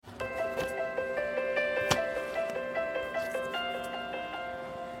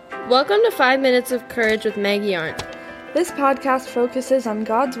Welcome to 5 Minutes of Courage with Maggie Arndt. This podcast focuses on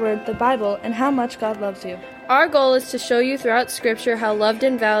God's Word, the Bible, and how much God loves you. Our goal is to show you throughout Scripture how loved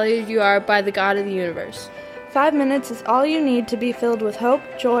and valued you are by the God of the universe. 5 minutes is all you need to be filled with hope,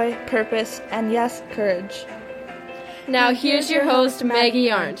 joy, purpose, and yes, courage. Now here's your host,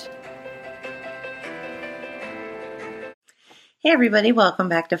 Maggie Arndt. Hey everybody, welcome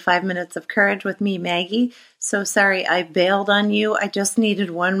back to 5 Minutes of Courage with me, Maggie. So sorry I bailed on you. I just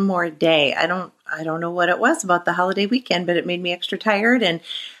needed one more day. I don't know what it was about the holiday weekend, but it made me extra tired, and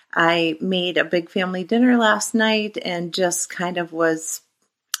I made a big family dinner last night and just kind of was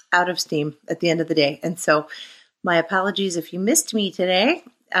out of steam at the end of the day. And so my apologies if you missed me today.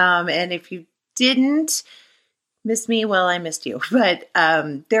 And if you didn't miss me, well, I missed you. But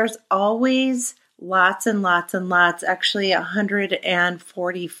there's always lots and lots and lots, actually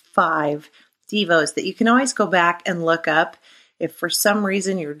 145 Devos that you can always go back and look up if for some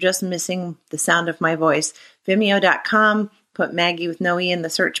reason you're just missing the sound of my voice. Vimeo.com, put Maggie with no E in the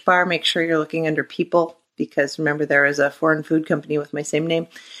search bar. Make sure you're looking under people, because remember there is a foreign food company with my same name.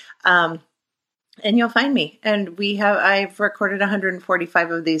 And you'll find me. And I've recorded 145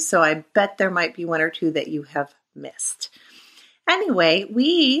 of these, so I bet there might be one or two that you have missed. Anyway,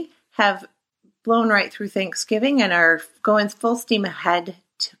 we have blown right through Thanksgiving and are going full steam ahead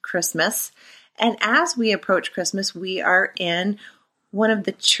to Christmas. And as we approach Christmas, we are in one of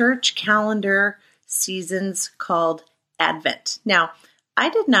the church calendar seasons called Advent. Now, I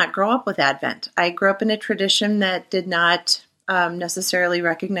did not grow up with Advent. I grew up in a tradition that did not necessarily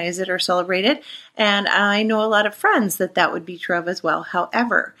recognize it or celebrate it. And I know a lot of friends that would be true of as well.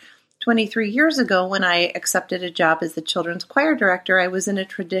 However, 23 years ago, when I accepted a job as the children's choir director, I was in a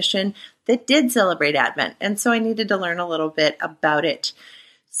tradition that did celebrate Advent. And so I needed to learn a little bit about it.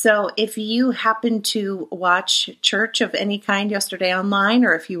 So if you happen to watch church of any kind yesterday online,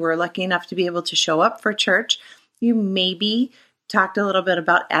 or if you were lucky enough to be able to show up for church, you maybe talked a little bit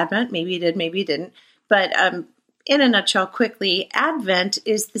about Advent. Maybe you did, maybe you didn't. But in a nutshell, quickly, Advent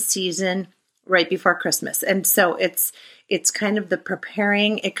is the season right before Christmas. And so it's kind of the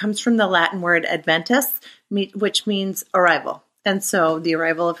preparing. It comes from the Latin word adventus, which means arrival. And so the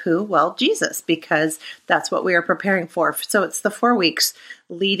arrival of who? Well, Jesus, because that's what we are preparing for. So it's the 4 weeks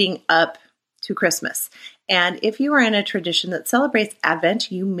leading up to Christmas. And if you are in a tradition that celebrates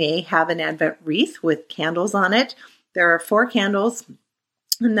Advent, you may have an Advent wreath with candles on it. There are 4 candles,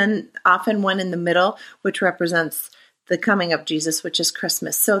 and then often one in the middle, which represents the coming of Jesus, which is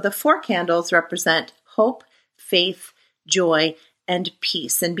Christmas. So the 4 candles represent hope, faith, joy, and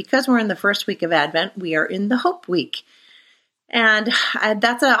peace. And because we're in the first week of Advent, we are in the Hope Week. And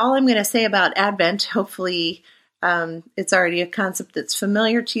that's all I'm going to say about Advent. Hopefully, it's already a concept that's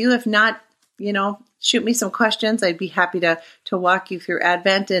familiar to you. If not, shoot me some questions. I'd be happy to walk you through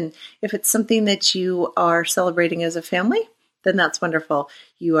Advent. And if it's something that you are celebrating as a family, then that's wonderful.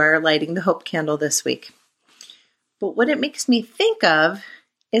 You are lighting the hope candle this week. But what it makes me think of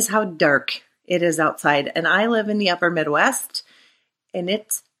is how dark it is outside. And I live in the upper Midwest, and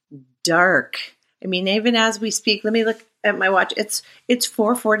it's dark. I mean, even as we speak, let me look at my watch. It's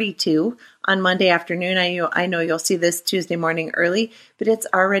 4:42 on Monday afternoon. I know you'll see this Tuesday morning early, but it's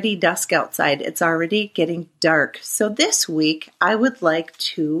already dusk outside. It's already getting dark. So this week, I would like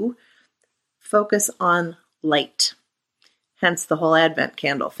to focus on light. Hence the whole Advent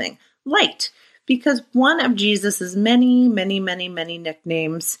candle thing. Light. Because one of Jesus's many, many, many, many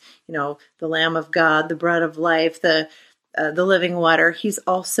nicknames, the Lamb of God, the Bread of Life, the living water, he's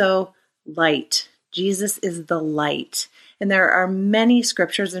also light. Jesus is the light. And there are many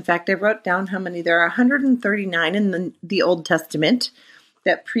scriptures. In fact, I wrote down how many. There are 139 in the Old Testament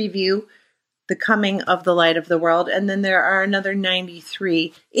that preview the coming of the light of the world. And then there are another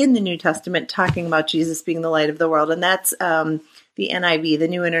 93 in the New Testament talking about Jesus being the light of the world. And that's the NIV, the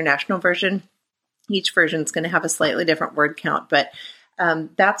New International Version. Each version is going to have a slightly different word count, but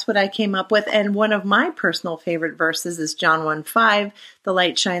that's what I came up with. And one of my personal favorite verses is John 1:5, the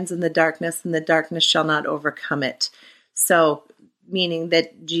light shines in the darkness, and the darkness shall not overcome it. So, meaning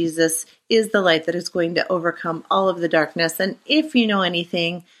that Jesus is the light that is going to overcome all of the darkness. And if you know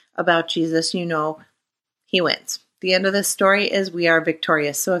anything about Jesus, you know he wins. The end of this story is we are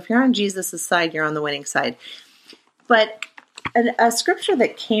victorious. So if you're on Jesus' side, you're on the winning side. But a scripture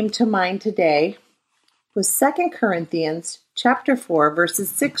that came to mind today was 2 Corinthians chapter 4, verses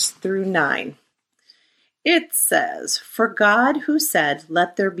 6 through 9. It says, "For God who said,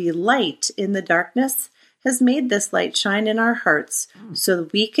 'Let there be light' in the darkness, has made this light shine in our hearts so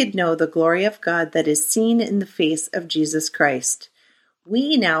that we could know the glory of God that is seen in the face of Jesus Christ.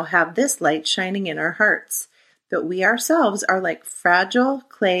 We now have this light shining in our hearts. that we ourselves are like fragile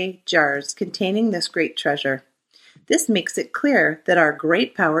clay jars containing this great treasure. This makes it clear that our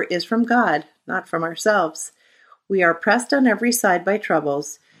great power is from God, not from ourselves. We are pressed on every side by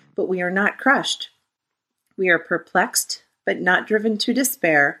troubles, but we are not crushed. We are perplexed, but not driven to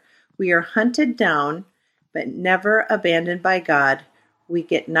despair. We are hunted down, but never abandoned by God. We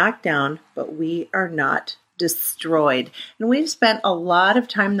get knocked down, but we are not destroyed. And we've spent a lot of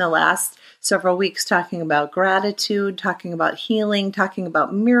time in the last several weeks talking about gratitude, talking about healing, talking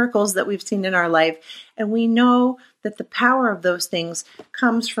about miracles that we've seen in our life. And we know that the power of those things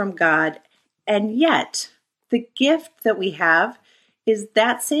comes from God. And yet, the gift that we have is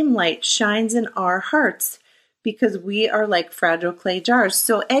that same light shines in our hearts because we are like fragile clay jars.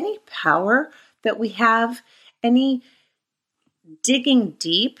 So any power that we have, any digging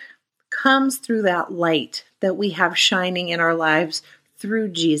deep, comes through that light that we have shining in our lives through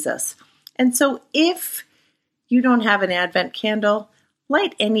Jesus. And so if you don't have an Advent candle,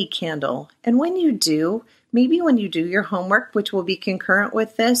 light any candle. And when you do, maybe when you do your homework, which will be concurrent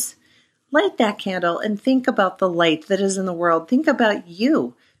with this, light that candle and think about the light that is in the world. Think about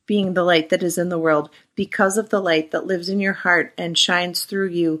you being the light that is in the world because of the light that lives in your heart and shines through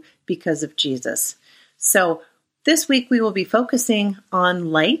you because of Jesus. So this week we will be focusing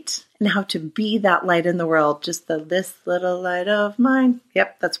on light and how to be that light in the world. Just this little light of mine.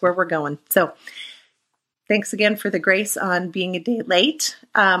 Yep, that's where we're going. So thanks again for the grace on being a day late.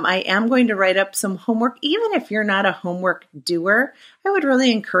 I am going to write up some homework. Even if you're not a homework doer, I would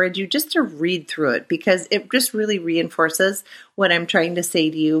really encourage you just to read through it because it just really reinforces what I'm trying to say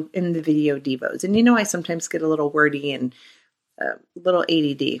to you in the video devos. And I sometimes get a little wordy and a little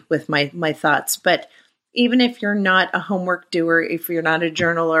ADD with my thoughts, but even if you're not a homework doer, if you're not a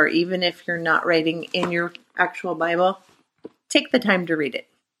journaler, even if you're not writing in your actual Bible, take the time to read it.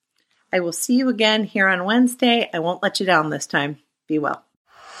 I will see you again here on Wednesday. I won't let you down this time. Be well.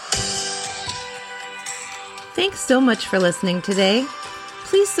 Thanks so much for listening today.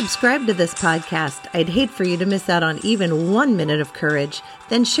 Please subscribe to this podcast. I'd hate for you to miss out on even 1 minute of courage.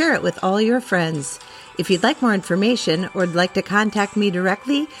 Then share it with all your friends. If you'd like more information or would like to contact me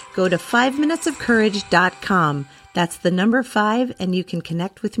directly, go to 5minutesofcourage.com. That's the number 5, and you can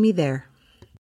connect with me there.